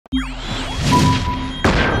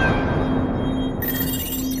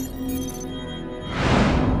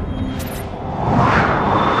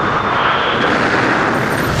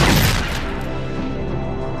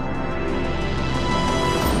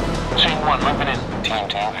moving in. Team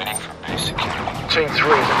 2 heading for base security. Team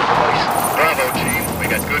 3 is in place. Bravo, team. We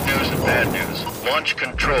got good news and bad news. Launch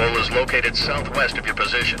control is located southwest of your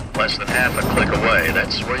position, less than half a click away.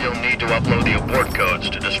 That's where you'll need to upload the abort codes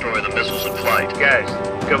to destroy the missiles in flight. Guys,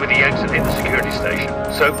 cover the exit in the security station.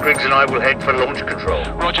 So Griggs and I will head for launch control.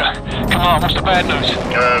 Roger. Come on, what's the bad news?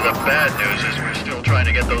 The bad news is we're still trying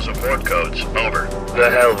to get those abort codes. Over. The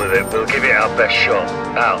hell with it. We'll give it our best shot.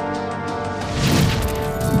 Out.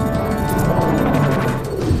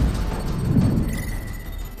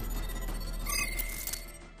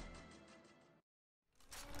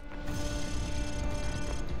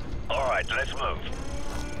 Let's move.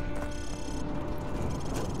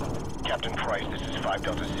 Captain Price, this is 5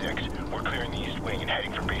 Delta 6. We're clearing the east wing and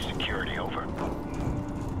heading for base security, over.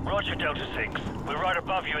 Roger, Delta 6. We're right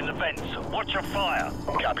above you in the vents. Watch your fire.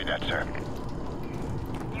 Copy that, sir.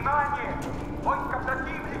 Внимание! Войска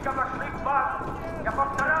противника вошли в базу! Я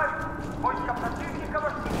повторяю, войска противника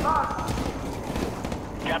вошли в базу!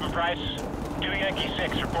 Captain Price, 2 Yankee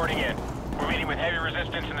 6 reporting in. We're meeting with heavy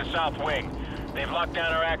resistance in the south wing. They've locked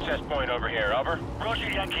down our access point over here, over. Roger,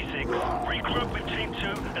 Yankee 6. Regroup with Team 2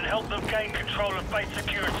 and help them gain control of base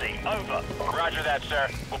security. Over. Roger that, sir.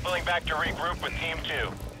 We're pulling back to regroup with Team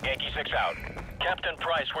 2. Yankee 6 out. Captain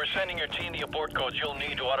Price, we're sending your team the abort codes you'll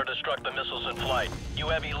need to auto-destruct the missiles in flight. You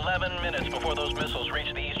have 11 minutes before those missiles reach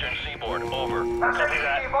the eastern seaboard. Over. Copy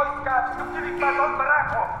that. Войска вступили в базу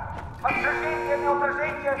бараку! Отражение,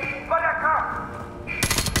 неотражение, в бараках!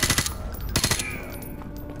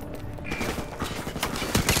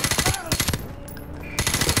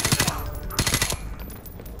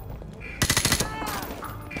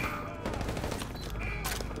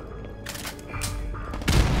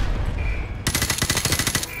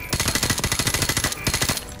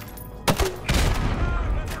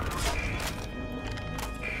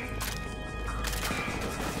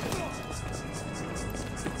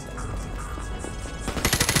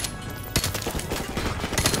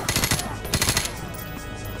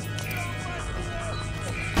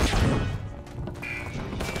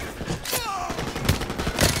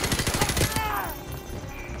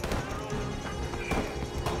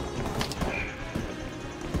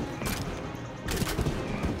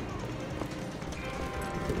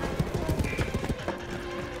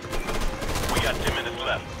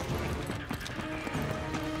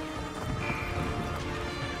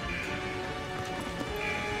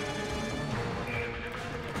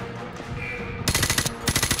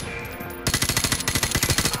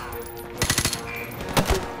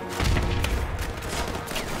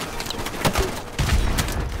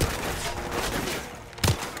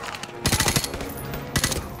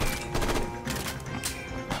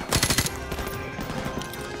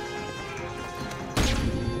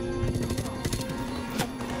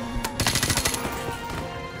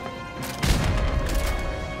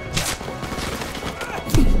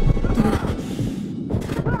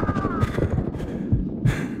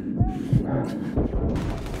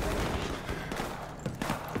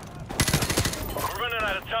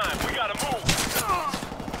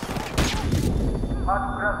 Под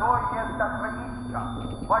грозой место хранится.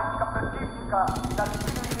 Войска противника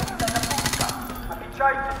достигли места напуска.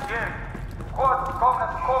 Отвечайте дверь. Вход в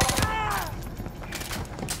комнат.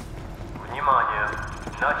 Внимание!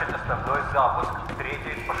 Начат основной запуск с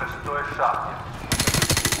 3-й по 6-й шахте.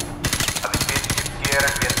 Обеспечьте все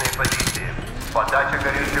ракетные позиции. Подача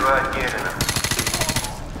горючего отделена.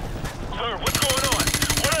 Sir, what's going on?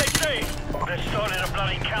 What are they saying? They're starting a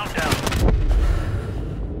bloody countdown.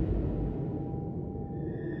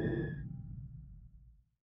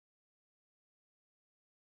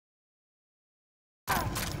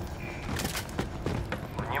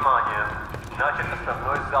 Внимание! Начат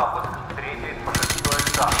основной запуск с 3-й по 6-й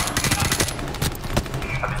шахте.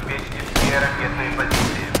 Обеспечьте все ракетные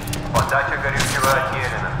позиции. Подача горючего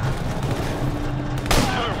отделена.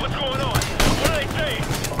 Sir, what's going on? What are they saying?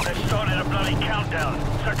 They're starting a bloody countdown.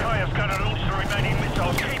 Zakhaev's gonna launch the remaining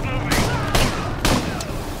missiles. Keep moving.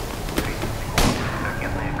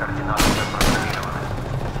 Ракетные координаты запрограммированы.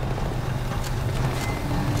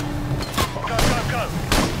 Go, go, go.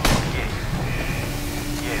 8,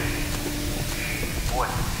 7, 6, 5,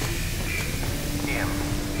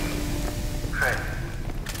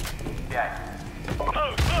 Move,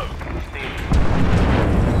 move. 4, 3,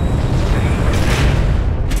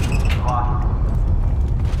 2, 1.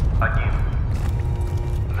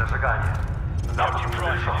 Зажигание. Captain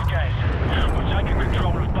Price, it's Gaz. We're taking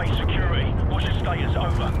control of base security. What's your status?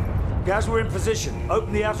 Over. Gaz, we're in position.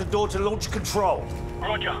 Open the outer door to launch control.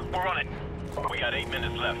 Roger, we're on it. We got 8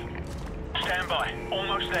 minutes left. Stand by.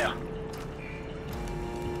 Almost there.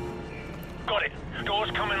 Got it.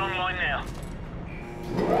 Doors coming online now.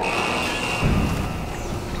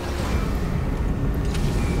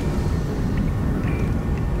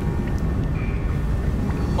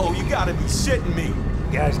 Oh, you gotta be shitting me.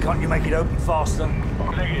 Guys, can't you make it open faster?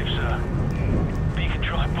 Negative, sir. But you can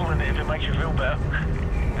try pulling it if it makes you feel better.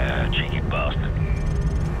 Cheeky bastard.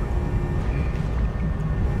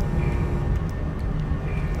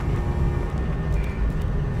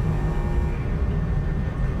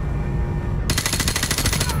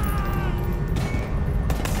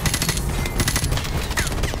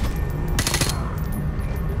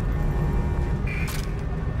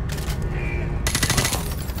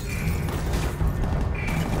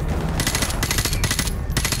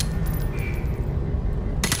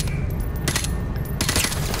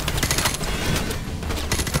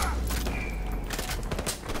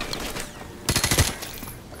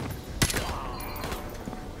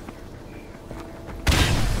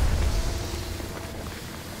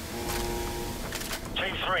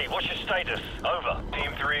 What's your status? Over.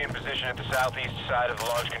 Team 3 in position at the southeast side of the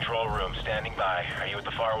launch control room, standing by. Are you at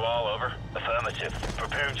the far wall? Over. Affirmative.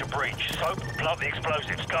 Preparing to breach. Soap, plant the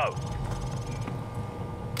explosives. Go.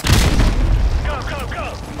 Go, go,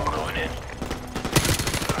 go! Going in.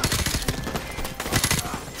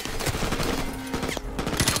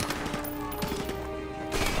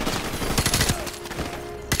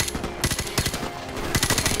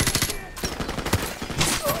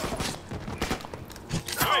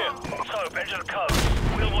 Enter the code.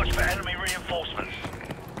 We'll watch for enemy reinforcements.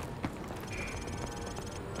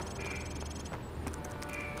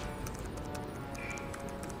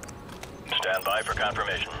 Stand by for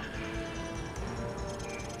confirmation.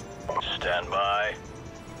 Stand by.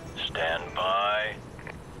 Stand by.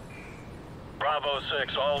 Bravo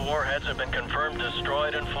 6, all warheads have been confirmed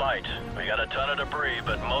destroyed in flight. We got a ton of debris,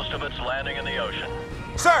 but most of it's landing in the ocean.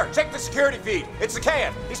 Sir, check the security feed. It's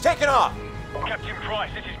Zakhaev. He's taking off. Captain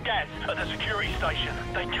Price, this is Gaz at the security station.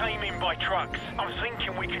 They came in by trucks. I'm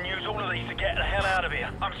thinking we can use all of these to get the hell out of here.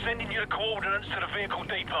 I'm sending you the coordinates to the vehicle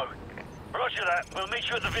depot. Roger that. We'll meet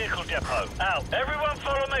you at the vehicle depot. Out. Everyone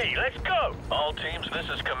follow me. Let's go. All teams, this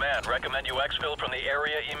is command. Recommend you exfil from the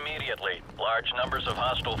area immediately. Large numbers of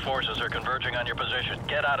hostile forces are converging on your position.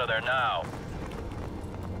 Get out of there now.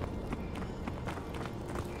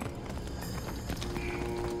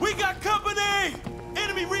 We got company!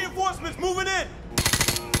 Enemy reinforcements moving in!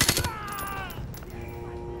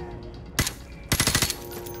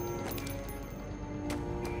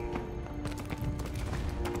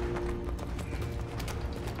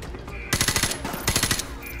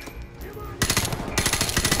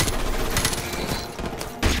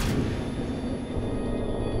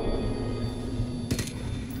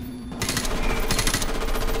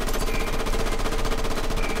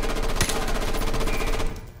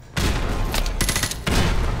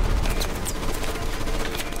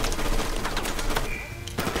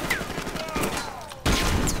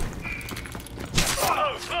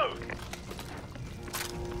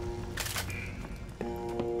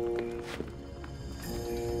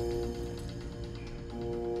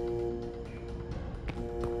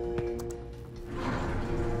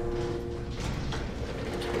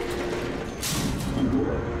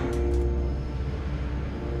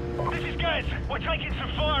 We're taking some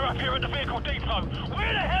fire up here at the vehicle depot.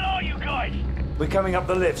 Where the hell are you guys? We're coming up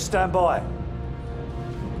the lift. Stand by.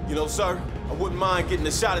 You know, sir, I wouldn't mind getting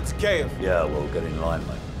a shot at Zakhaev. Yeah, well, get in line,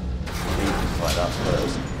 mate. You can fight us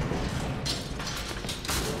first.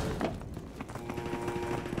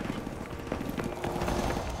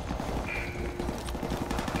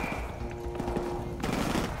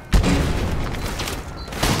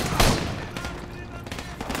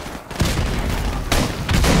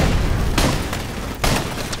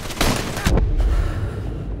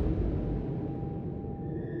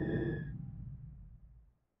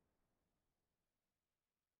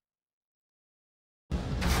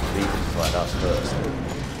 Fight us first.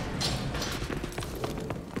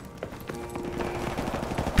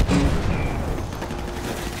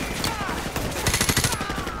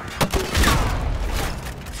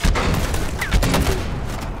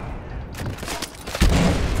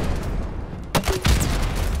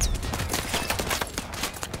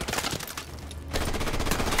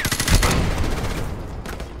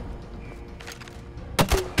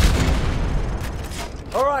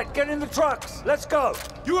 All right, get in the trucks. Let's go.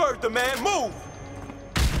 You heard the man. Move!